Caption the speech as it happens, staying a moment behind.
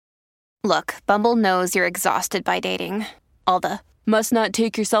Look, Bumble knows you're exhausted by dating. All the must not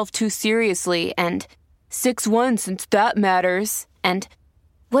take yourself too seriously and 6'1" since that matters. And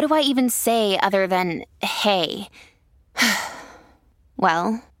what do I even say other than hey?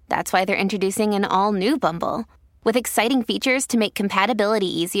 Well, that's why they're introducing an all-new Bumble with exciting features to make compatibility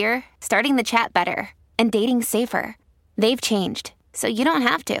easier, starting the chat better, and dating safer. They've changed, so you don't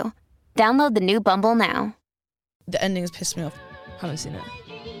have to. Download the new Bumble now. The ending has pissed me off. Haven't seen it.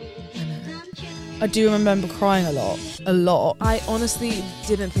 I do remember crying a lot. A lot. I honestly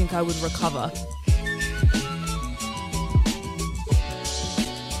didn't think I would recover.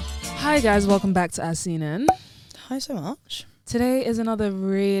 Hi guys, welcome back to As Seen In. Hi so much. Today is another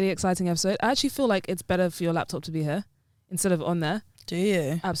really exciting episode. I actually feel like it's better for your laptop to be here instead of on there. Do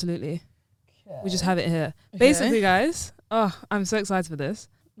you? Absolutely. Okay. We just have it here. Okay. Basically, guys, I'm so excited for this.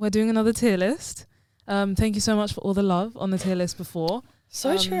 We're doing another tier list. Thank you so much for all the love on the tier list before.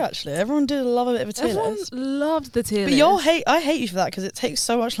 So true, actually. Everyone did love a bit of a tier everyone list. Loved the tier list. But I hate you for that because it takes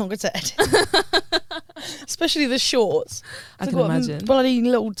so much longer to edit. Especially the shorts. I can imagine. Bloody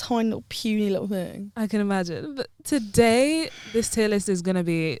little, tiny, little, puny little thing. I can imagine. But today, this tier list is going to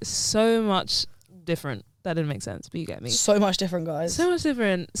be so much different. That didn't make sense, but you get me. So much different, guys. So much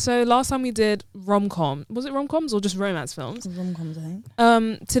different. So last time we did rom-com. Was it rom-coms or just romance films? Rom-coms, I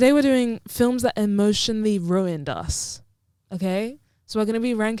think. Today we're doing films that emotionally ruined us. Okay? So we're going to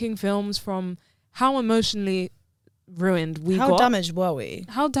be ranking films from how emotionally ruined we got. How damaged were we?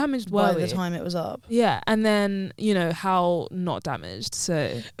 How damaged were we? By the time it was up. Yeah, and then, how not damaged.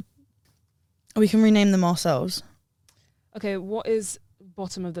 So we can rename them ourselves. Okay, what is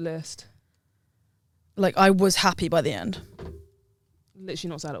bottom of the list? Like, I was happy by the end. Literally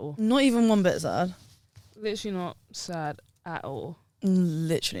not sad at all. Not even one bit sad. Literally not sad at all.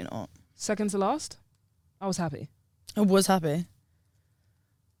 Literally not. Second to last, I was happy. I was happy.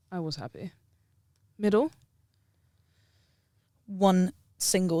 I was happy. Middle? One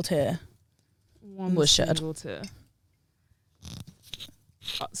single tear. One was single shed. Tear.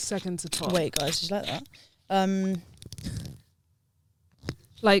 Second to top. Wait, guys, did you like that?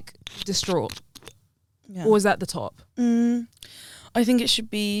 Like, distraught. Yeah. Or is that the top? I think it should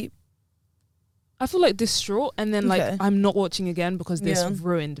be... I feel like distraught and then I'm not watching again because this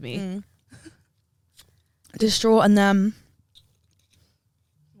ruined me. Distraught and then...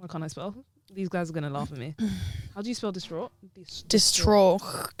 What can't I spell? These guys are going to laugh at me. How do you spell distraught?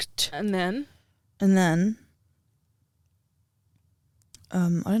 Distraught. And then? And then... I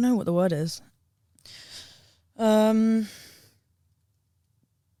don't know what the word is. What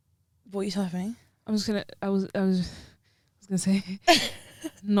are you typing? I was gonna say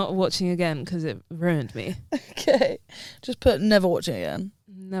not watching again because it ruined me. Okay. Just put never watching again.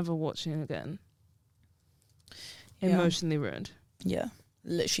 Never watching again. Yeah. Emotionally ruined. Yeah.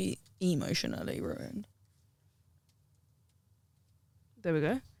 Literally emotionally ruined. There we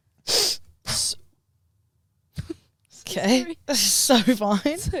go. Okay. So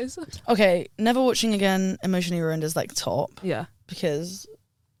fine. So Okay, never watching again, emotionally ruined is like top. Yeah. Because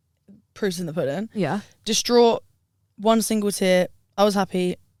proof's in the pudding. Yeah. Distraught, one single tear. I was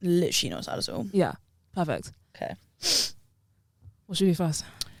happy, literally not sad at all. Yeah. Perfect. Okay. What should we do first?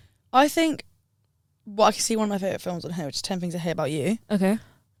 I think, I can see one of my favourite films on here, which is 10 Things I Hate About You. Okay.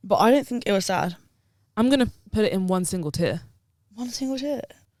 But I don't think it was sad. I'm going to put it in one single tier. One single tear?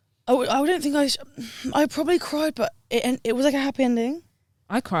 I don't think I probably cried, but it was like a happy ending.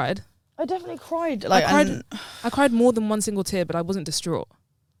 I cried. I definitely cried. I cried more than one single tear, but I wasn't distraught.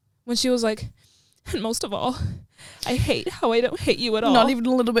 When she was like, and most of all, I hate how I don't hate you at all. Not even a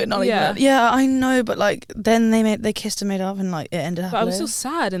little bit, not even. Yeah, I know, but like then they kissed and made up and like it ended happily. But I was still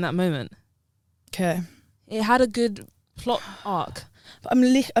sad in that moment. Okay. It had a good plot arc. But I'm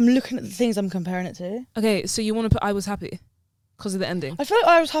looking at the things I'm comparing it to. Okay, so you want to put I was happy because of the ending? I feel like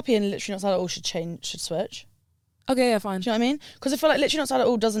I was happy and literally not sad at all should switch. Okay, yeah, fine. Do you know what I mean? Because I feel like literally not sad at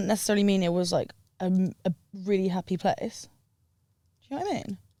all doesn't necessarily mean it was like a really happy place. Do you know what I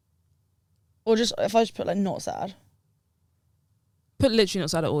mean? Or just if I just put like not sad. Put literally not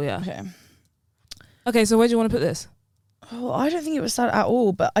sad at all, yeah. Okay. Okay, so where do you want to put this? Oh, I don't think it was sad at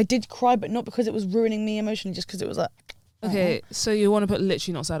all, but I did cry, but not because it was ruining me emotionally, just because it was like... Okay, so you want to put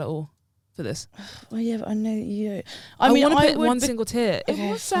literally not sad at all for this? Well, yeah, but I know you... I mean, want to put one single tear. Okay,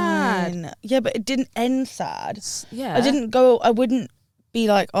 it was sad. Fine. Yeah, but it didn't end sad. Yeah. I wouldn't be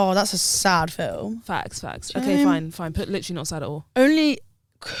like, oh, that's a sad film. Facts. Okay, fine. Put literally not sad at all. Only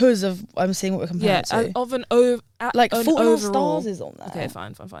because of I'm seeing what we're comparing to. Yeah, of an over... Like, an Fault in Our overall, Stars is on there. Okay,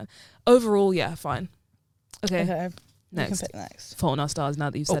 fine. Overall, yeah, fine. Okay. Next. Next. Next. Fault in Our Stars, now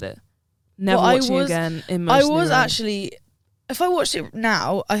that you've said it. Never watching again, emotionally I was ruined. actually... If I watched it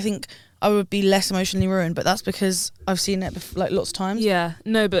now, I think I would be less emotionally ruined, but that's because I've seen it like lots of times. Yeah,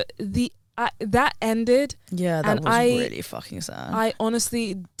 no, but that ended. Yeah, that was really fucking sad. I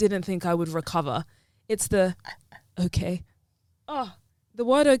honestly didn't think I would recover. It's the okay. Oh, the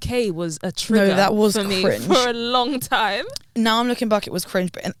word okay was a trigger. No, that was for cringe. me for a long time. Now I'm looking back, it was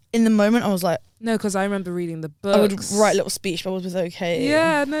cringe, but in the moment I was like, no, because I remember reading the books. I would write a little speech, but it was okay.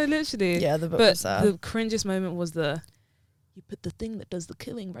 Yeah, no, literally. Yeah, the book but was sad. the cringiest moment was you put the thing that does the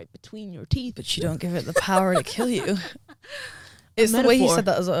killing right between your teeth, but you don't give it the power to kill you. It's the way he said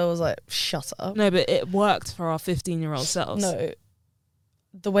that as well. I was like, shut up. No, but it worked for our 15-year-old selves. No.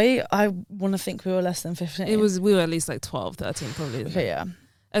 The way I want to think we were less than 15. We were at least like 12, 13 probably. Okay, yeah.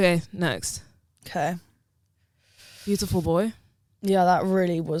 Okay, next. Okay. Beautiful Boy. Yeah, that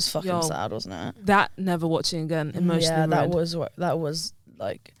really was fucking sad, wasn't it? That never watching again, emotionally. Yeah, that was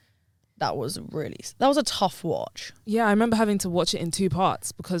a tough watch. Yeah, I remember having to watch it in 2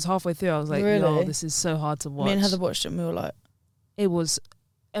 parts because halfway through I was like, yo, this is so hard to watch. Me and Heather watched it and we were like, it was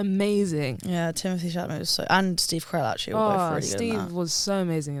amazing. Yeah, Timothy Chalamet was and Steve Carell actually were both really good in that. Steve was so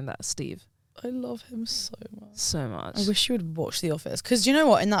amazing in that. Steve, I love him so much. So much. I wish you would watch The Office, because do you know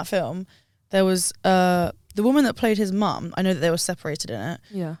what? In that film, there was the woman that played his mum. I know that they were separated in it.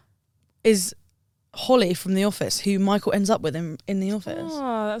 Yeah, is Holly from The Office, who Michael ends up with in The Office.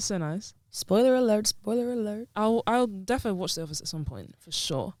 Oh, that's so nice. Spoiler alert! Spoiler alert! I'll definitely watch The Office at some point for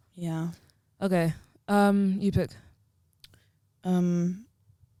sure. Yeah. Okay. You pick.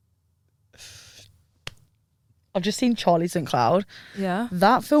 I've just seen Charlie St. Cloud. Yeah.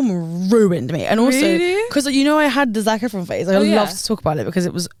 That film ruined me. And also, because I had the Zac Efron phase. I love to talk about it because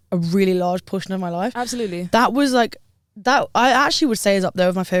it was a really large portion of my life. Absolutely. That was like, that I actually would say is up there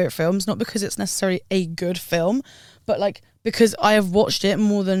with my favourite films. Not because it's necessarily a good film, but like because I have watched it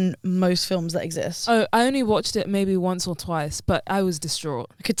more than most films that exist. Oh, I only watched it maybe once or twice, but I was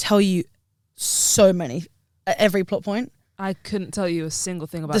distraught. I could tell you so many, at every plot point. I couldn't tell you a single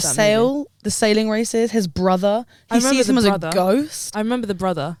thing about that movie. The sailing races, his brother. He sees him as a ghost. I remember the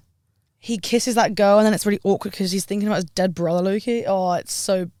brother. He kisses that girl and then it's really awkward because he's thinking about his dead brother, Loki. Oh, it's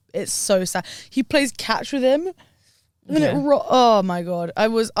so sad. He plays catch with him. And then oh my God. I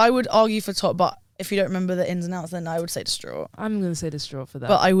would argue for top, but if you don't remember the ins and outs, then I would say distraught. I'm going to say distraught for that.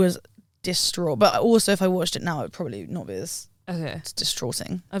 But I was distraught. But also if I watched it now, it would probably not be as it's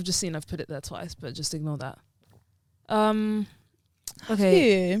distraughting. I've put it there twice, but just ignore that. Okay. Have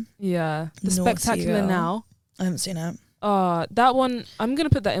you? Yeah. The Spectacular Now. I haven't seen it. That one, I'm going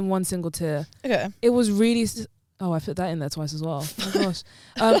to put that in one single tier. Okay. It was really... I put that in there twice as well. Oh my gosh.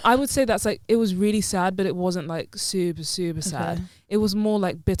 I would say that's like, it was really sad, but it wasn't like super, super sad. Okay. It was more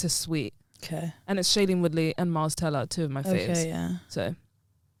like bittersweet. Okay. And it's Shailene Woodley and Miles Teller, 2 of my faves. Okay, yeah. So,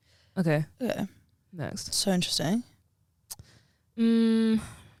 okay. Okay. Next. So interesting.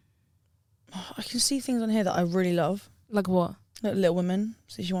 I can see things on here that I really love. Like what? Like Little Women.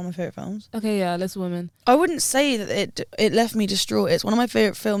 She's one of my favourite films. Okay, yeah, Little Women. I wouldn't say that it left me distraught. It's one of my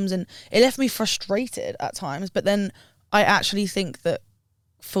favourite films and it left me frustrated at times. But then I actually think that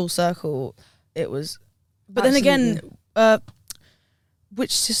full circle, it was... But Absolutely. Then again,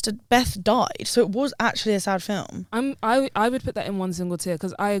 which sister? Beth died. So it was actually a sad film. I would put that in one single tier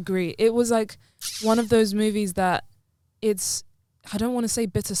because I agree. It was like one of those movies that it's... I don't want to say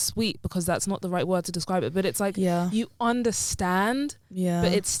bittersweet because that's not the right word to describe it, but it's like you understand,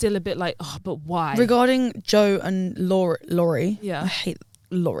 but it's still a bit like, but why? Regarding Joe and Laurie, I hate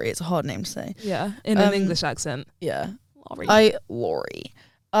Laurie. It's a hard name to say. Yeah, in an English accent. Yeah, Laurie.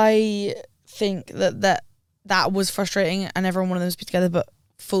 I think that was frustrating, and everyone wanted them to be together, but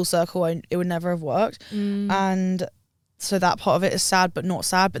full circle, it would never have worked. And so that part of it is sad, but not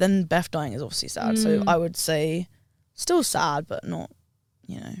sad. But then Beth dying is obviously sad. So I would say. Still sad, but not,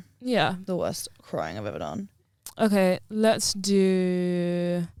 the worst crying I've ever done. Okay, let's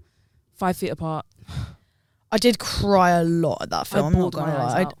do 5 Feet Apart. I did cry a lot at that film, I'm not gonna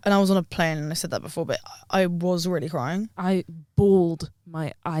lie. And I was on a plane and I said that before, but I was really crying. I bawled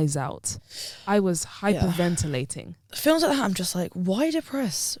my eyes out. I was hyperventilating. Films like that, I'm just like, why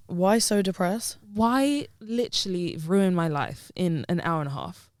depressed? Why so depressed? Why literally ruin my life in an hour and a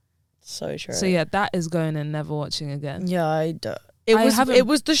half? So true. So yeah, that is going and never watching again. Yeah, it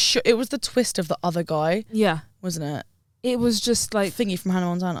was the twist of the other guy. Yeah, wasn't it? It was just like thingy from Hannah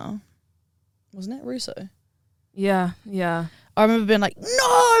Montana, wasn't it? Russo. Yeah. I remember being like,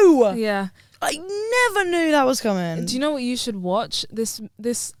 no. Yeah. I never knew that was coming. Do you know what you should watch? This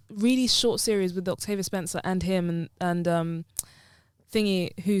really short series with Octavia Spencer and him and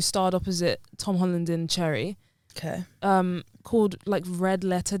thingy who starred opposite Tom Holland in Cherry. Okay. Called like Red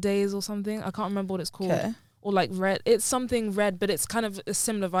Letter Days or something. I can't remember what it's called. Okay. or like Red. It's something Red, but it's kind of a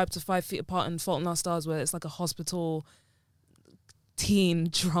similar vibe to 5 Feet Apart and Fault in Our Stars, where it's like a hospital teen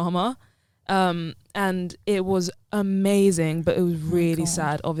drama. And it was amazing, but it was really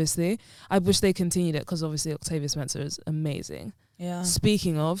sad, obviously. I wish they continued it because obviously Octavia Spencer is amazing. Yeah.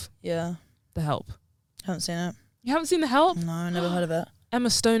 Speaking of, The Help. Haven't seen it. You haven't seen The Help? No, never heard of it. Emma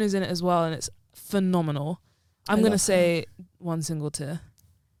Stone is in it as well, and it's phenomenal. I'm going to say one single tear.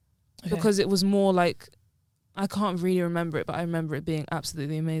 Okay. Because it was more like, I can't really remember it, but I remember it being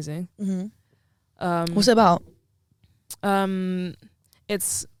absolutely amazing. Mm-hmm. What's it about?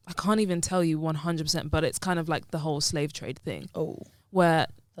 It's, I can't even tell you 100%, but it's kind of like the whole slave trade thing. Oh, where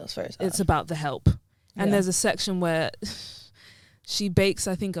that's very sad. It's about the help. And there's a section where she bakes,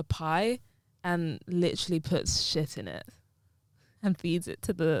 I think, a pie and literally puts shit in it and feeds it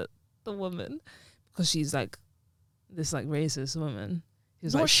to the woman because she's like this like racist woman.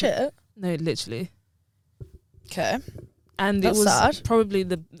 What like, shit? No, literally. Okay. And that's it was sad. Probably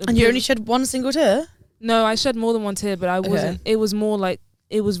the and you only shed one single tear? No, I shed more than one tear, but I wasn't. It was more like,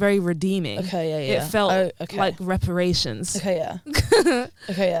 it was very redeeming. Okay, yeah. It felt like reparations. Okay, yeah.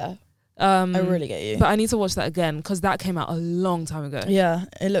 Okay, yeah. I really get you. But I need to watch that again because that came out a long time ago. Yeah,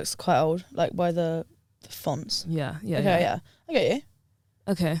 it looks quite old, like by the fonts. Yeah. Okay, yeah. I get you.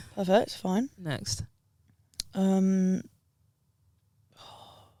 Okay. Perfect, fine. Next. Let's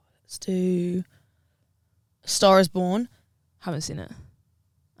do A Star Is Born. Haven't seen it.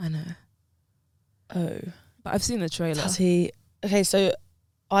 I know. Oh. But I've seen the trailer. Okay, so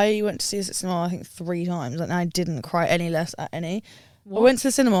I went to see this at cinema, I think 3 times, and I didn't cry any less at any. What? I went to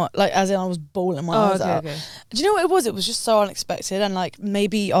the cinema, like, as in I was bawling my eyes out. Okay. Do you know what it was? It was just so unexpected, and, like,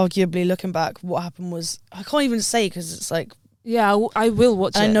 maybe arguably looking back, what happened was, I can't even say because it's like... Yeah, I will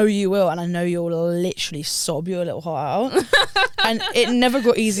watch it. I know you will, and I know you'll literally sob your little heart out. And it never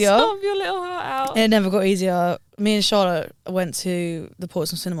got easier. Sob your little heart out. It never got easier. Me and Charlotte went to the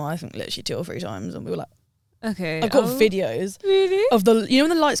Portsmouth Cinema, I think literally 2 or 3 times, and we were like, okay. I've got videos of the, you know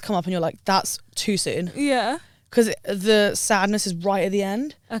when the lights come up and you're like, that's too soon. Yeah. Because the sadness is right at the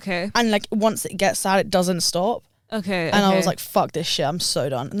end. Okay. And like once it gets sad, it doesn't stop. Okay. And I was like, fuck this shit, I'm so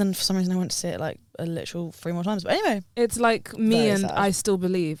done. And then for some reason I went to see it like a literal 3 more times. But anyway. It's like me and sad. I Still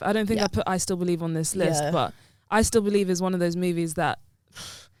Believe. I don't think I put I Still Believe on this list, but I Still Believe is one of those movies that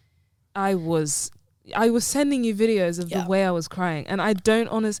I was sending you videos of the way I was crying. And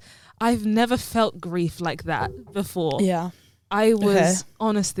I've never felt grief like that before. Yeah. I was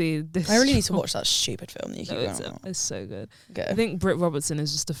honestly I really need to watch that stupid film that you keep going on. It's so good. Okay. I think Britt Robertson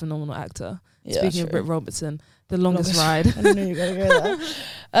is just a phenomenal actor. Yeah, Speaking of Britt Robertson, The Longest Ride. I knew you were going to go there.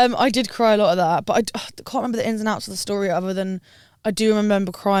 I did cry a lot of that, but I can't remember the ins and outs of the story other than I do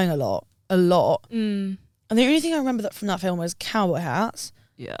remember crying a lot. And the only thing I remember from that film was cowboy hats.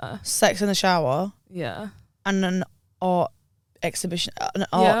 Yeah. Sex in the shower. Yeah. And an art exhibition,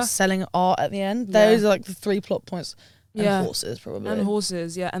 selling art at the end. Those are like the 3 plot points. And horses, probably. And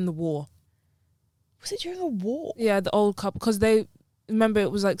horses, and the war. Was it during a war? Yeah, the old couple. Because remember, it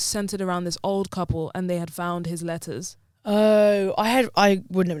was like centered around this old couple and they had found his letters. Oh, I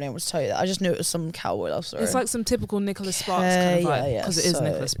wouldn't have been able to tell you that. I just knew it was some cowboy love story. It's like some typical Nicholas Sparks kind of vibe. Because it is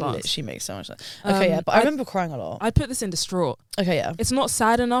Nicholas Sparks. She makes so much sense. Okay, but I remember crying a lot. I put this in Distraught. Okay, yeah. It's not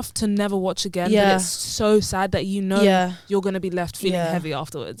sad enough to never watch again, but it's so sad that you know you're going to be left feeling heavy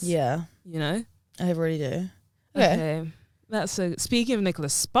afterwards. Yeah. You know? I really do. Okay. That's so. Speaking of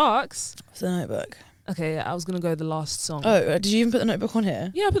Nicholas Sparks, it's The Notebook. Okay, I was gonna go the last song. Oh, did you even put The Notebook on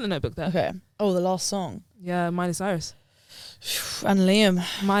here? Yeah, I put The Notebook there. Okay. Oh, the last song. Yeah, Miley Cyrus and Liam.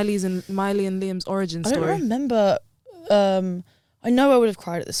 Miley and Liam's origin story. I don't remember. I know I would have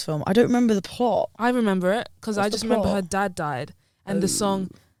cried at this film. I don't remember the plot. I remember it because I just remember her dad died and the song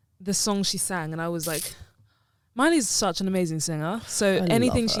she sang, and I was like, Miley's such an amazing singer. So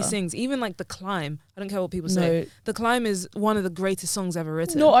anything she sings, even like The Climb, I don't care what people say. The Climb is one of the greatest songs ever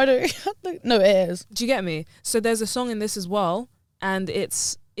written. No, I don't. No, it is. Do you get me? So there's a song in this as well, and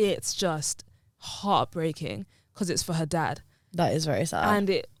it's just heartbreaking because it's for her dad. That is very sad.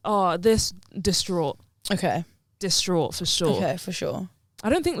 And this Distraught. Okay. Distraught for sure. Okay, for sure. I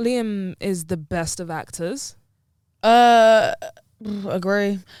don't think Liam is the best of actors.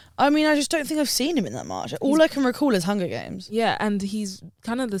 Agree. I mean, I just don't think I've seen him in that much. All I can recall is Hunger Games. Yeah, and he's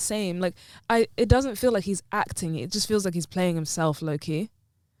kind of the same. Like, it doesn't feel like he's acting. It just feels like he's playing himself low key.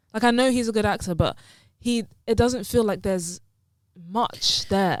 Like, I know he's a good actor, but it doesn't feel like there's much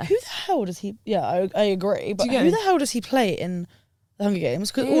there. Who the hell does he? Yeah, I agree. But who the hell does he play in the Hunger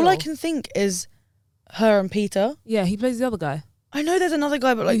Games? Because all I can think is her and Peter. Yeah, he plays the other guy. I know there's another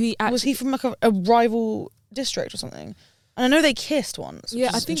guy, but like, was he from like a rival district or something? And I know they kissed once. Yeah,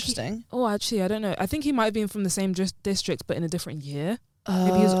 which is I think. interesting. Actually, I don't know. I think he might have been from the same district, but in a different year.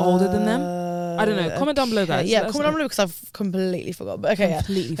 Maybe he was older than them. I don't know. Comment down below, guys. Yeah, comment down below because I've completely forgot. But okay,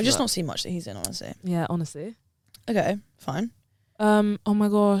 Completely I've just not seen much that he's in, honestly. Yeah, honestly. Okay, fine. Oh my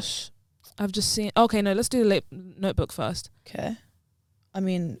gosh, I've just seen. Okay, no, let's do the Notebook first. Okay. I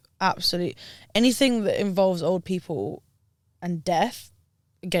mean, absolutely. Anything that involves old people and death,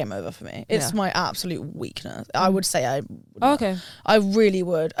 game over for me. It's my absolute weakness. I would say I would okay. I really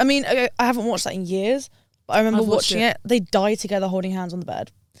would. I mean, I haven't watched that in years, but I remember watching it. They die together holding hands on the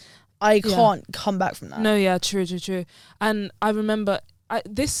bed. I can't come back from that. No, yeah, true. And I remember,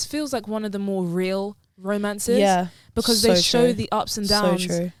 this feels like one of the more real romances. Yeah. Because they show the ups and downs.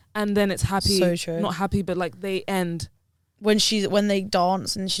 So true. And then it's happy. So true. Not happy, but like they end. When they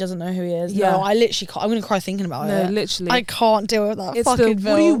dance and she doesn't know who he is. Yeah. No, I literally can't. I'm going to cry thinking about it. No, literally. I can't deal with that fucking film.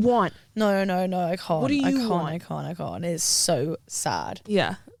 What do you want? No, I can't. What do you want? I can't. It's so sad.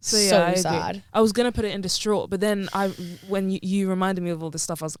 Yeah. So I sad. I was gonna put it in distraught, but then when you reminded me of all this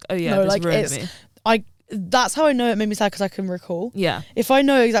stuff, I was like, oh yeah, this ruined me. That's how I know it made me sad, because I can recall. Yeah. If I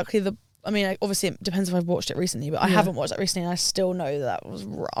know exactly obviously it depends if I've watched it recently, but I haven't watched it recently and I still know that was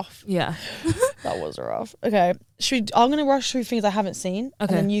rough. Yeah. That was rough. Okay. I'm going to rush through things I haven't seen. Okay. And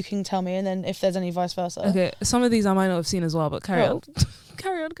then you can tell me, and then if there's any vice versa. Okay. Some of these I might not have seen as well, but carry on.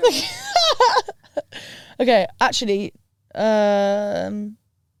 Carry on. Okay. Actually,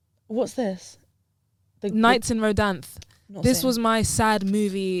 what's this? Nights in Rodanthe. This was my sad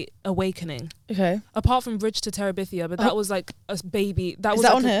movie awakening. Okay. Apart from Bridge to Terabithia, but that was like a baby. Is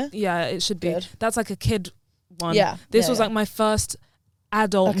that on here? Yeah, it should be. Good. That's like a kid one. Yeah. This was like my first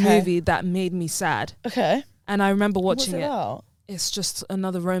adult movie that made me sad. Okay. And I remember watching What's it about? It's just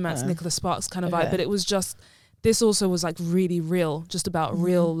another romance, Nicholas Sparks kind of vibe. But it was just, this also was like really real, just about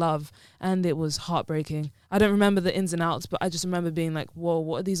real love. And it was heartbreaking. I don't remember the ins and outs, but I just remember being like, whoa,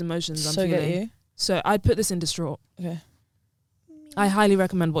 what are these emotions I'm feeling? Get you. So I'd put this in distraught. Okay. I highly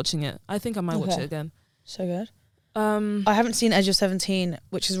recommend watching it. I think I might watch it again. So good. I haven't seen Edge of 17,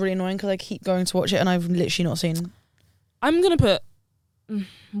 which is really annoying because I keep going to watch it and I've literally not seen. I'm going to put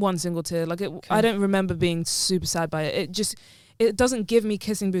one single tear. Like I don't remember being super sad by it. It doesn't give me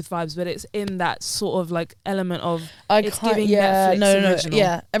Kissing Booth vibes, but it's in that sort of like element of it's giving Netflix original.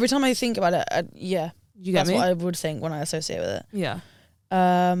 Yeah. Every time I think about it, You get that's me? what I would think when I associate with it. Yeah.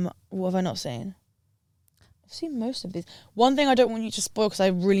 What have I not seen? I've seen most of these. One thing I don't want you to spoil because I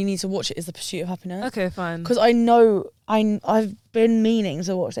really need to watch it is The Pursuit of Happiness. Okay, fine. Because I know I've been meaning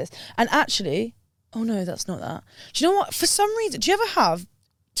to watch this. And actually, oh no, that's not that. Do you know what? For some reason, do you ever have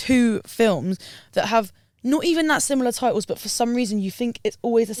two films that have not even that similar titles, but for some reason you think it's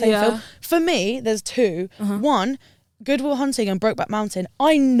always the same film? For me, there's two. One, Good Will Hunting and Brokeback Mountain,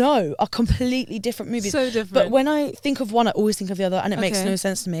 I know are completely different movies. So different. But when I think of one, I always think of the other, and it makes no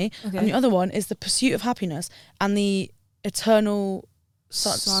sense to me. Okay. And the other one is The Pursuit of Happiness and The Eternal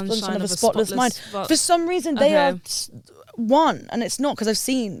Sunshine of a Spotless Mind. For some reason, they are one, and it's not, because I've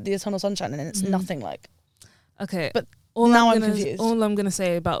seen The Eternal Sunshine and it's nothing like. Okay. But now I'm confused. All I'm going to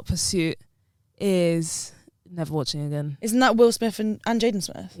say about Pursuit is never watching again. Isn't that Will Smith and Jaden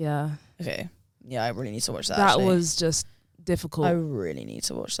Smith? Yeah. Okay. Yeah, I really need to watch that. That was just difficult. I really need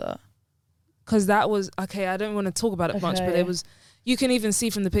to watch that. Because that was, I don't want to talk about it much, but it was, you can even see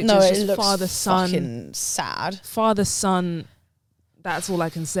from the pictures, it looks father-son. Fucking sad. Father-son, that's all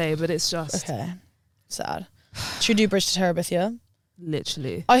I can say, but it's just. Okay. Sad. Should we do Bridge to Terabithia?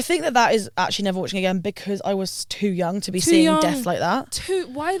 Literally. I think that is actually never watching again because I was too young to be seeing death like that.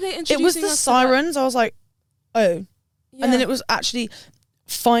 Why are they introducing It was the sirens. I was like, oh. Yeah. And then it was actually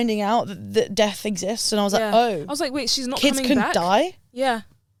finding out that death exists, and I was like, oh. I was like, wait, she's not kids coming back? Kids can die? Yeah.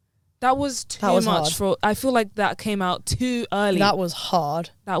 That was too much for. I feel like that came out too early. That was hard.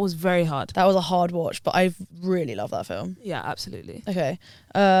 That was very hard. That was a hard watch, but I really love that film. Yeah, absolutely. Okay.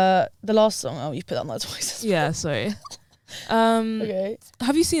 The last song, you put that on that twice. Yeah, sorry. Okay.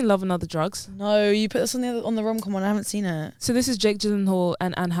 Have you seen Love and Other Drugs? No, you put this on the rom-com one. I haven't seen it. So this is Jake Gyllenhaal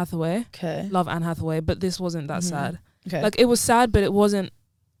and Anne Hathaway. Okay. Love Anne Hathaway, but this wasn't that sad. Okay. Like, it was sad, but it wasn't.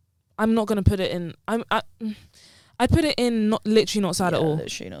 I'm not gonna put it in. I'd put it in literally not sad at all.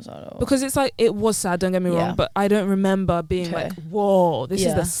 Literally not sad at all. Because it's like, it was sad, don't get me wrong, but I don't remember being like, whoa, this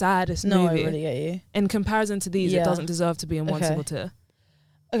is the saddest movie. No, I really get you. In comparison to these, it doesn't deserve to be in one single tier.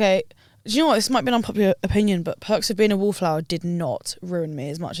 Okay. Do you know what? This might be an unpopular opinion, but Perks of Being a Wallflower did not ruin me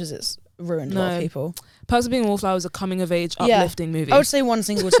as much as it's ruined a lot of people. Perks of Being a Wallflower is a coming of age, uplifting movie. I would say one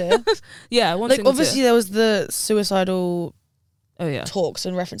single tier. Yeah, one single tier. Obviously there was the suicidal talks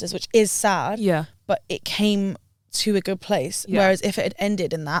and references, which is sad. Yeah. But it came to a good place. Yeah. Whereas if it had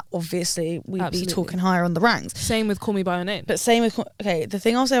ended in that, obviously we'd Absolutely. be talking higher on the ranks. Same with Call Me by Your Name. But same with the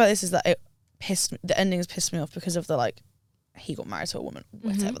thing I'll say about this is that the ending has pissed me off because of the like he got married to a woman,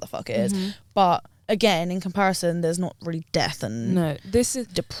 whatever the fuck it is. But again, in comparison, there's not really death and this is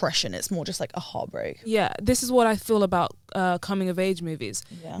depression. It's more just like a heartbreak. Yeah, this is what I feel about coming of age movies.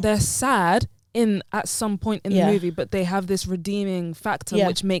 Yeah. They're sad at some point in the movie, but they have this redeeming factor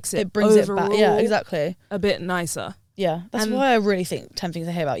which makes it brings overall it back. Yeah, exactly. a bit nicer. Yeah, that's why I really think 10 Things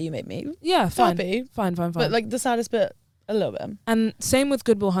I Hate About You made me happy. Fine. But like the saddest bit, a little bit. And same with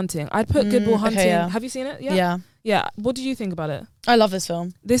Good Will Hunting. I'd put Good Will Hunting. Have you seen it? Yeah. Yeah. What did you think about it? I love this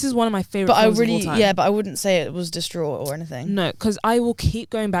film. This is one of my favorite films of all time. Yeah, but I wouldn't say it was distraught or anything. No, because I will keep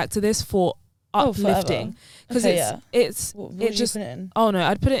going back to this for uplifting. Because it's what it just. Put it in? Oh no,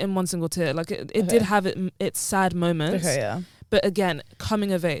 I'd put it in one single tier. Like it did have its sad moments. Okay, yeah. But again,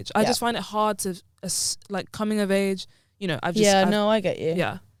 coming of age. I just find it hard to like coming of age. You know, I get you.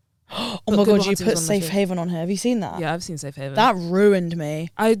 Yeah. Oh my God, you put Safe Haven on here. Have you seen that? Yeah, I've seen Safe Haven. That ruined me.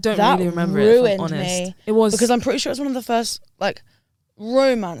 I don't really remember it, if I'm honest. Me. It was because I'm pretty sure it's one of the first like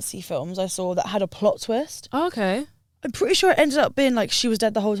romancy films I saw that had a plot twist. Oh, okay. I'm pretty sure it ended up being like she was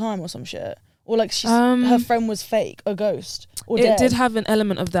dead the whole time or some shit. Or like her friend was fake, a ghost, or it dead. did have an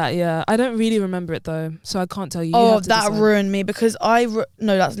element of that, yeah. I don't really remember it though, so I can't tell you. That ruined me because no,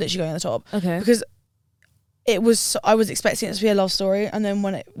 that's literally going on the top. Okay. Because I was expecting it to be a love story, and then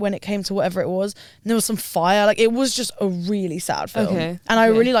when it came to whatever it was, there was some fire. Like it was just a really sad film. Okay. And I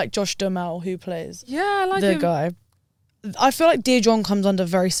really like Josh Duhamel, who plays I like the him. guy. I feel like Dear John comes under a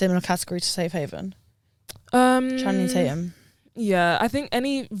very similar category to Safe Haven. Channing Tatum. Yeah, I think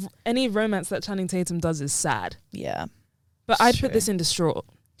any romance that Channing Tatum does is sad. Yeah. But I'd put this in distraught.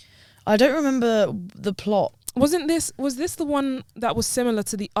 I don't remember the plot. Was this the one that was similar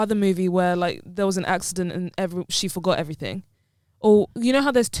to the other movie where like there was an accident and she forgot everything? Or you know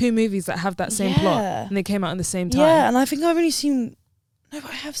how there's two movies that have that same plot and they came out in the same time? Yeah, and I think I've only seen No,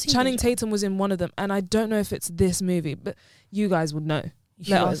 but I have seen Channing Tatum was in one of them, and I don't know if it's this movie, but you guys would know.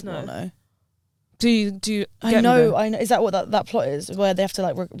 Let us know. Do you I know. Is that what that plot is? Where they have to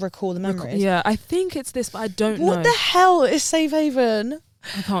like recall the memories? Yeah, I think it's this, but I don't know. What the hell is Safe Haven?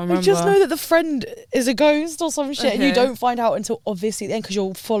 I can't remember. I just know that the friend is a ghost or some shit, and you don't find out until obviously the end because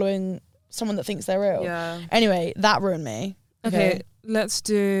you're following someone that thinks they're real. Yeah. Anyway, that ruined me. Okay, let's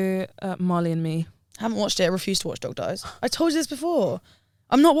do Marley and Me. I haven't watched it. I refuse to watch Dog Dies. I told you this before.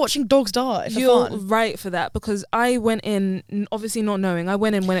 I'm not watching dogs die for You're fun. right for that, because I went in obviously not knowing. I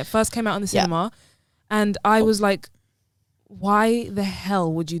went in when it first came out in the cinema, and I was like, why the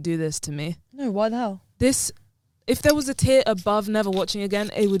hell would you do this to me? No, why the hell? This, if there was a tier above Never Watching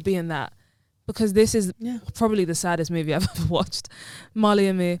Again, it would be in that. Because this is probably the saddest movie I've ever watched. Marley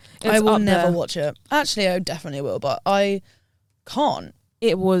and Me. I will never watch it. Actually, I definitely will, but I can't.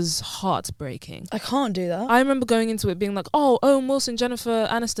 It was heartbreaking. I can't do that. I remember going into it being like, oh, Owen Wilson, Jennifer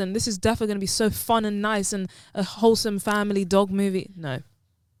Aniston, this is definitely going to be so fun and nice and a wholesome family dog movie. No.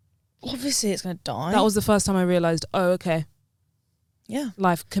 Obviously, it's going to die. That was the first time I realised, oh, okay. Yeah.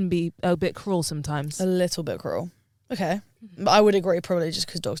 Life can be a bit cruel sometimes. A little bit cruel. Okay. But I would agree, probably just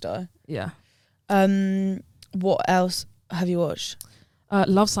because dogs die. Yeah. What else have you watched?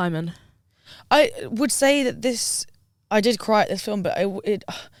 Love, Simon. I would say that I did cry at this film, but I don't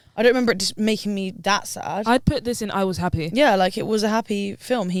remember it just making me that sad. I'd put this in I was happy. Yeah, like it was a happy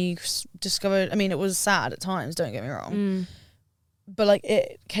film. He discovered, I mean, it was sad at times, don't get me wrong. But like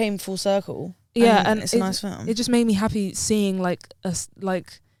it came full circle. Yeah, and it's a nice film. It just made me happy seeing like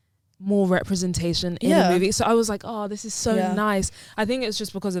more representation in a movie. So I was like, oh, this is so nice. I think it's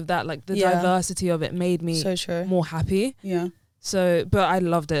just because of that, like the diversity of it made me more happy. Yeah. So, but I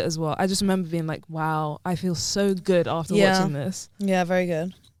loved it as well. I just remember being like, wow, I feel so good after watching this. Yeah, very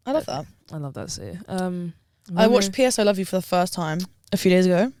good. I love that. I love that too. I watched P.S. I Love You for the first time a few days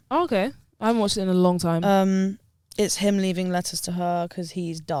ago. Oh, okay. I haven't watched it in a long time. It's him leaving letters to her because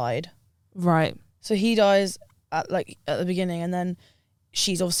he's died. Right. So he dies at the beginning, and then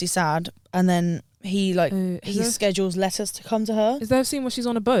she's obviously sad, and then he schedules letters to come to her. Is there a scene where she's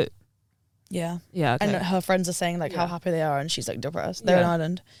on a boat? Yeah. Yeah, okay. And her friends are saying like how happy they are, and she's like depressed. They're in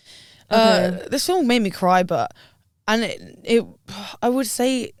Ireland. Okay. This film made me cry, and it I would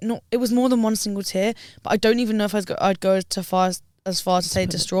say not. It was more than one single tear, but I don't even know if I'd go as far to say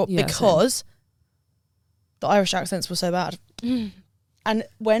distraught because the Irish accents were so bad, and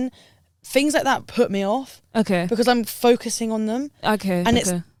when things like that put me off. Okay. Because I'm focusing on them. Okay. And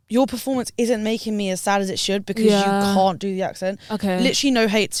it's your performance isn't making me as sad as it should because you can't do the accent. Okay. Literally no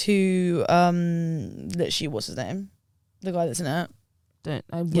hate to literally what's his name? The guy that's in it.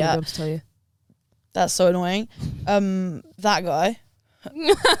 I wouldn't be able to tell you. That's so annoying. That guy.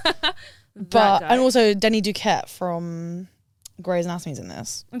 Guy. And also Denny Duquette from Grey's Anatomy's in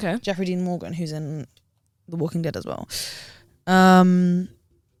this. Okay. Jeffrey Dean Morgan, who's in The Walking Dead as well.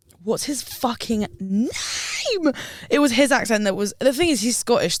 What's his fucking name? It was his accent that was... The thing is, he's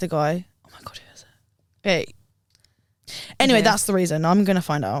Scottish, the guy. Oh my God, who is it? Okay. Anyway, that's the reason. I'm going to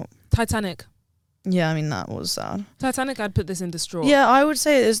find out. Titanic. Yeah, I mean, that was sad. Titanic, I'd put this in distraught. Yeah, I would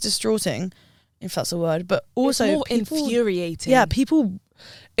say it's distraughting, if that's a word. But also... It's more infuriating. Yeah, people...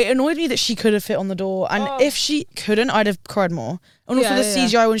 It annoyed me that she could have fit on the door. And if she couldn't, I'd have cried more. And also the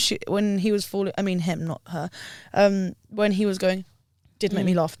CGI when he was falling... I mean, him, not her. When he was going... Did make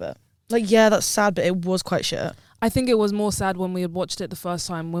me laugh a bit. Like, yeah, that's sad, but it was quite shit. I think it was more sad when we had watched it the first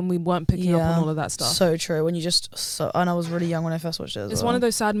time, when we weren't picking up on all of that stuff. So true. When you just... and I was really young when I first watched it as It's well. one of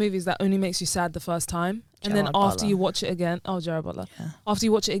those sad movies that only makes you sad the first time. And then after you watch it again... Oh, Gerard Butler. Yeah. After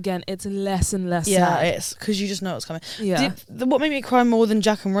you watch it again, it's less and less sad. Yeah, it's... Because you just know what's coming. Yeah. What made me cry more than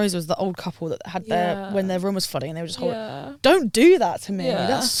Jack and Rose was the old couple that had when their room was flooding and they were just holding... Don't do that to me. Yeah.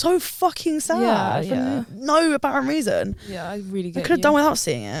 That's so fucking sad. For no apparent reason. Yeah, I really get I could have done without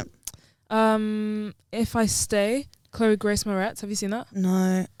seeing it. If I Stay... Chloe Grace Moretz, have you seen that?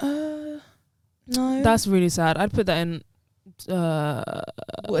 No. No. That's really sad. I'd put that in...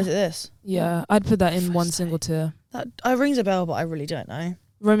 what is it, this? Yeah, I'd put that in one single tier. That rings a bell, but I really don't know.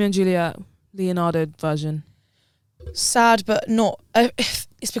 Romeo and Juliet, Leonardo version. Sad, but not...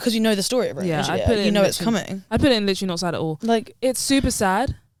 it's because you know the story of Romeo and Juliet. I'd put it you know it's coming. I'd put it in literally not sad at all. Like... It's super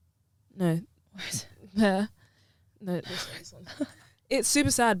sad. No. Where is it? Yeah. No, this one. It's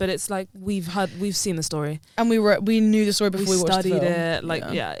super sad, but it's like we've seen the story, and we knew the story before we watched the film. Studied it. Like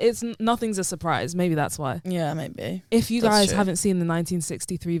it's nothing's a surprise. Maybe that's why. Yeah, maybe. If you guys haven't seen the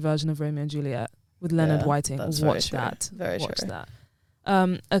 1963 version of Romeo and Juliet with Leonard Whiting, watch that. Watch that.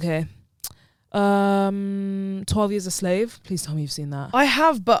 Okay. 12 Years a Slave. Please tell me you've seen that. I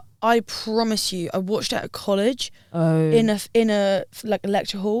have, but I promise you, I watched it at college in a like a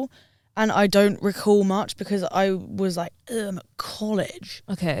lecture hall. And I don't recall much because I was like, I'm at college.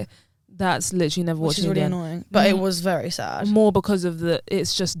 Okay. That's literally never watched it really again. Annoying. But it was very sad. More because of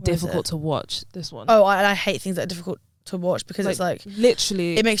it's just difficult to watch, this one. Oh, I hate things that are difficult to watch because it's like...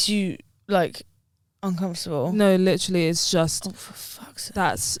 Literally... It makes you, like, uncomfortable. No, literally, it's just... Oh, for fuck's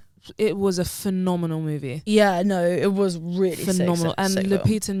sake. It was a phenomenal movie. Yeah, no, it was really phenomenal. And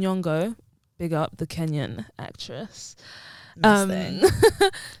Lupita Nyong'o, big up, the Kenyan actress...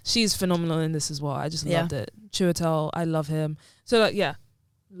 she's phenomenal in this as well. I just loved it. Chiwetel, I love him. So like,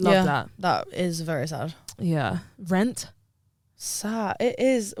 love that. That is very sad. Yeah, Rent. Sad. It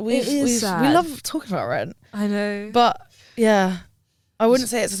is. We sad. We love talking about Rent. I know. But yeah, I wouldn't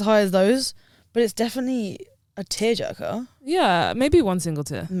say it's as high as those, but it's definitely a tearjerker. Yeah, maybe one single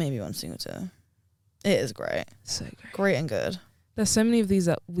tear. Maybe one single tear. It is great. So great. Great and good. There's so many of these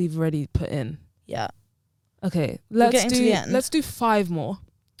that we've already put in. Yeah. Okay, let's do 5 more.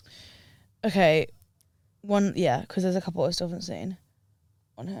 Okay, because there's a couple I still haven't seen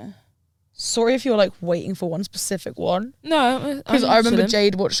on here. Sorry if you're like waiting for one specific one. No, because I remember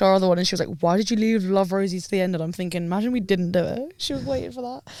Jade watched our other one and she was like, "Why did you leave Love Rosie to the end?" And I'm thinking, imagine we didn't do it. She was waiting for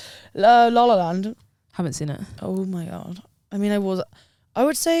that. La La Land. Haven't seen it. Oh my God. I mean, I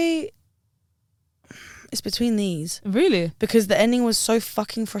would say it's between these. Really? Because the ending was so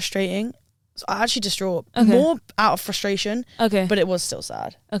fucking frustrating. So I actually distraught. More out of frustration. Okay. But it was still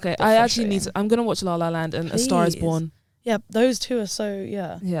sad. Okay. I actually need to... I'm going to watch La La Land and A Star Is Born. Yeah, those two are so...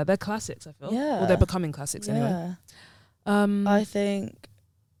 Yeah. Yeah, they're classics, I feel. Yeah. Or they're becoming classics anyway. I think...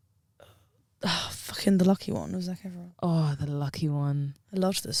 fucking The Lucky One of Zac Efron. Oh, The Lucky One. I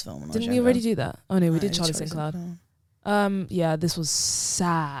loved this film. Didn't we already do that? Oh no, we did Charlie St. Cloud. Yeah, this was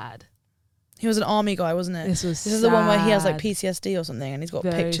sad. He was an army guy, wasn't it? This is the one where he has like PTSD or something and he's got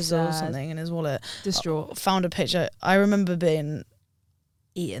pictures of something in his wallet. Distraught. Found a picture. I remember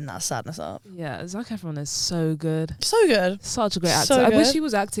eating that sadness up. Yeah, Zac Efron is so good. So good. Such a great actor. I wish he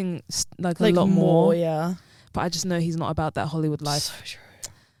was acting like a lot more. Yeah. But I just know he's not about that Hollywood life. So true.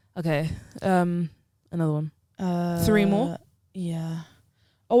 Okay. Another one. 3 more? Yeah.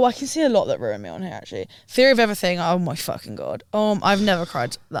 Oh, I can see a lot that ruined me on here, actually. Theory of Everything, oh my fucking God. I've never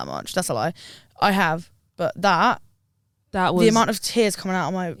cried that much. That's a lie. I have. But that was... The amount of tears coming out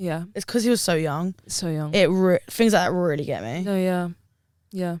of my... Yeah. It's because he was so young. So young. Things like that really get me. Oh, yeah.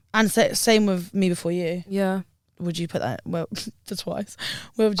 Yeah. And same with Me Before You. Yeah. Would you put that... Well, the twice.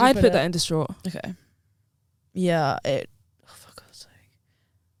 Where would you I'd put that in Distraught. Okay. Yeah, oh, for God's sake.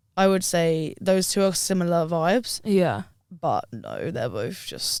 I would say those two are similar vibes. Yeah. But no, they're both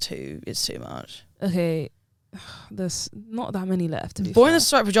just it's too much. Okay. There's not that many left. Boy in the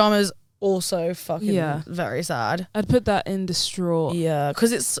Striped Pajamas, also fucking very sad. I'd put that in distraught. Yeah,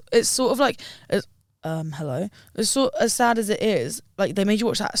 because it's sort of like hello. It's sort as sad as it is. Like they made you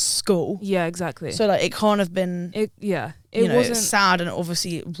watch that at school. Yeah, exactly. So like it can't have been. It wasn't sad and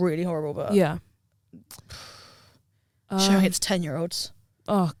obviously really horrible, but showing it to 10-year-olds.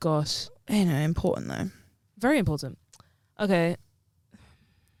 Oh gosh. Important though. Very important. Okay.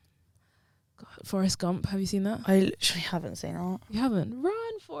 God, Forrest Gump. Have you seen that? I literally haven't seen it. You haven't?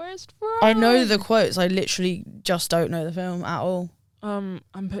 Run, Forrest, run. I know the quotes. I literally just don't know the film at all. I'm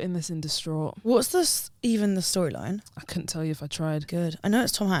putting this in distraught. What's even the storyline? I couldn't tell you if I tried. Good. I know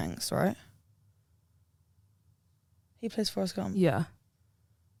it's Tom Hanks, right? He plays Forrest Gump. Yeah.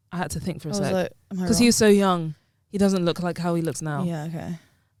 I had to think for a sec. Like, because he was so young. He doesn't look like how he looks now. Yeah, okay.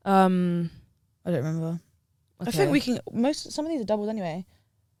 I don't remember. Okay. I think we can... some of these are doubles anyway.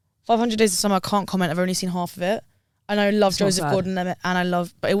 500 Days of Summer, I can't comment. I've only seen half of it. And I love Joseph Gordon-Levitt, and I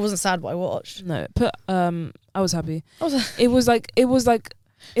love... But it wasn't sad what I watched. No, I was happy. It was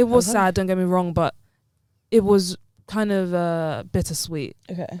sad, don't get me wrong, but it was kind of bittersweet.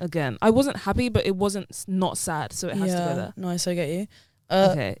 Okay. Again, I wasn't happy, but it wasn't not sad, so it has to go there. Nice, I get you.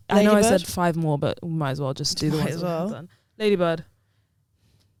 Okay, I know I said 5 more, but we might as well just do the ones as well. Done. Ladybird.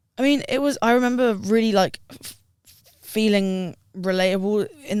 I mean, I remember really like feeling relatable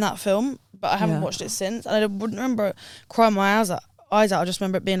in that film, but I haven't watched it since, and I wouldn't remember crying my eyes out. I just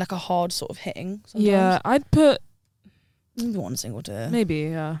remember it being like a hard sort of hitting. Sometimes. Yeah, I'd put maybe one single tear. Maybe,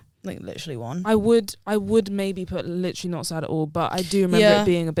 yeah. Like literally one. I would maybe put literally not sad at all, but I do remember it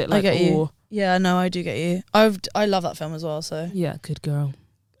being a bit like, I get you. Yeah, no, I do get you. I love that film as well, so. Yeah, good girl.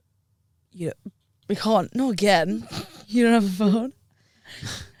 Yeah. We can't. Not again. You don't have a phone.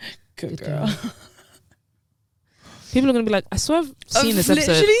 Good girl. People are going to be like, I swear I've seen this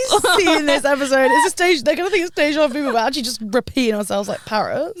episode. I've literally seen this episode. It's a stage, they're going to think it's stage on people, but actually just repeating ourselves like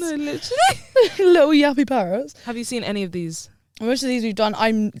parrots. No, literally. Little yappy parrots. Have you seen any of these? Most of these we've done.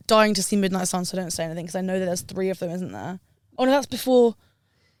 I'm dying to see Midnight Sun, so don't say anything, because I know that there's 3 of them, isn't there? Oh no, that's before.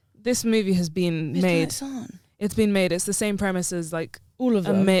 This movie has been made. Sun. It's been made. It's the same premise as like all of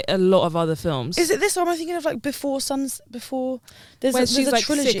them. A lot of other films. Is it this, or am I thinking of like Before Suns? Before there's she's a like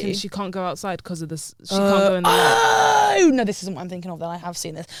trilogy. sick and she can't go outside because of this. She can't go in the light. Oh no, this isn't what I'm thinking of. Then I have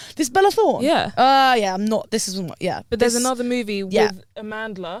seen this. This Bella Thorne. Yeah. Yeah. I'm not. This isn't what. Yeah. But there's another movie with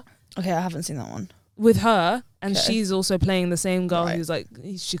Amandla. Okay, I haven't seen that one. With her, and she's also playing the same girl who's like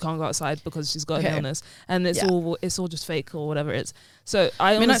she can't go outside because she's got an illness, and it's all just fake or whatever it is. So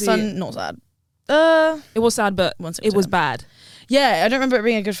Midnight Sun, not sad. It was sad, but it was bad. Yeah, I don't remember it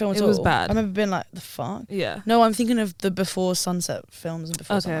being a good film at all. It was bad. I remember being like, the fuck? Yeah. No, I'm thinking of the Before Sunset films and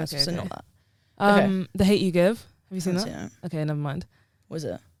Before Sunrise, so not that. The Hate You Give. Have you seen that? Seen it. Okay, never mind. Was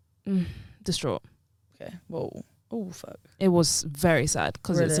it? Distraught. Okay. Whoa. Oh, fuck. It was very sad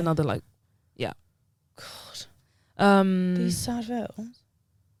because it's another like, God. These sad films.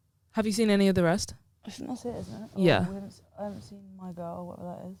 Have you seen any of the rest? I think that's it, isn't it? Yeah. I haven't seen My Girl,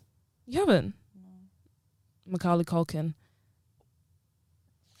 whatever that is. You haven't? No. Macaulay Culkin.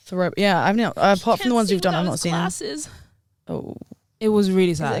 Yeah, I've not. Apart from the ones we've done, I've not seen glasses. Oh. It was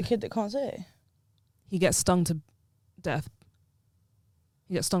really sad. Is it a kid that can't see? He gets stung to death.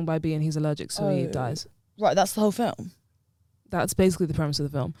 He gets stung by a bee and he's allergic, so he dies. Right, that's the whole film. That's basically the premise of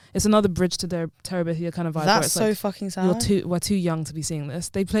the film. It's another Bridge to Terabithia kind of vibe. That's so fucking sad. We're too young to be seeing this.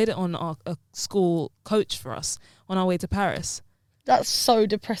 They played it on a school coach for us on our way to Paris. That's so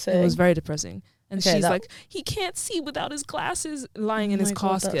depressing. It was very depressing. And she's like, he can't see without his glasses, lying in his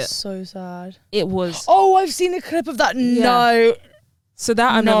casket. That's so sad. It was. Oh, I've seen a clip of that. Yeah. No. So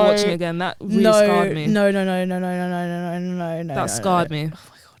that I'm never watching again. That really scarred me. No. That scarred me. Oh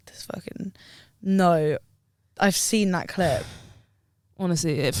my God, this fucking... No. I've seen that clip.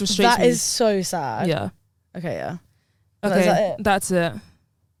 Honestly, it frustrates me. That is so sad. Yeah. Okay, yeah. Okay, is that it? That's it.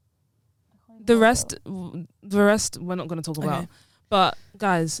 The rest, we're not going to talk about. Okay. But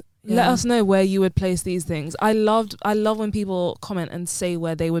guys, let us know where you would place these things. I love when people comment and say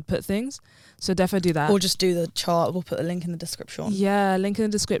where they would put things. So definitely do that. Or just do the chart. We'll put the link in the description. Yeah, link in the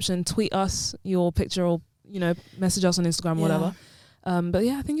description. Tweet us your picture or message us on Instagram or whatever. But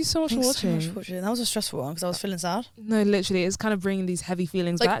yeah, thank you so much for watching. That was a stressful one because I was feeling sad. No, literally, it's kind of bringing these heavy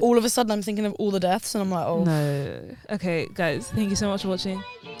feelings back. Like all of a sudden I'm thinking of all the deaths and I'm like, oh. No. Okay, guys, thank you so much for watching.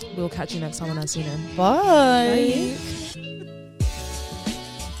 We'll catch you next time on I've Seen Him. Bye.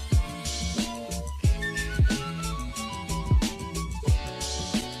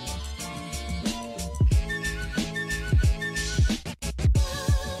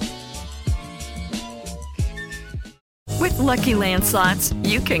 With Lucky Land Slots,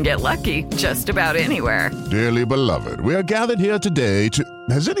 you can get lucky just about anywhere. Dearly beloved, we are gathered here today to...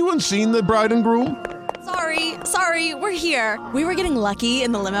 Has anyone seen the bride and groom? Sorry, we're here. We were getting lucky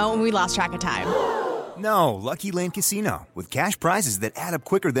in the limo and we lost track of time. No, Lucky Land Casino, with cash prizes that add up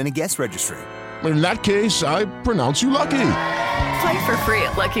quicker than a guest registry. In that case, I pronounce you lucky. Play for free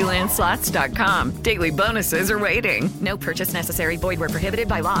at LuckyLandSlots.com. Daily bonuses are waiting. No purchase necessary. Void where prohibited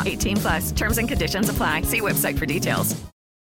by law. 18+. Terms and conditions apply. See website for details.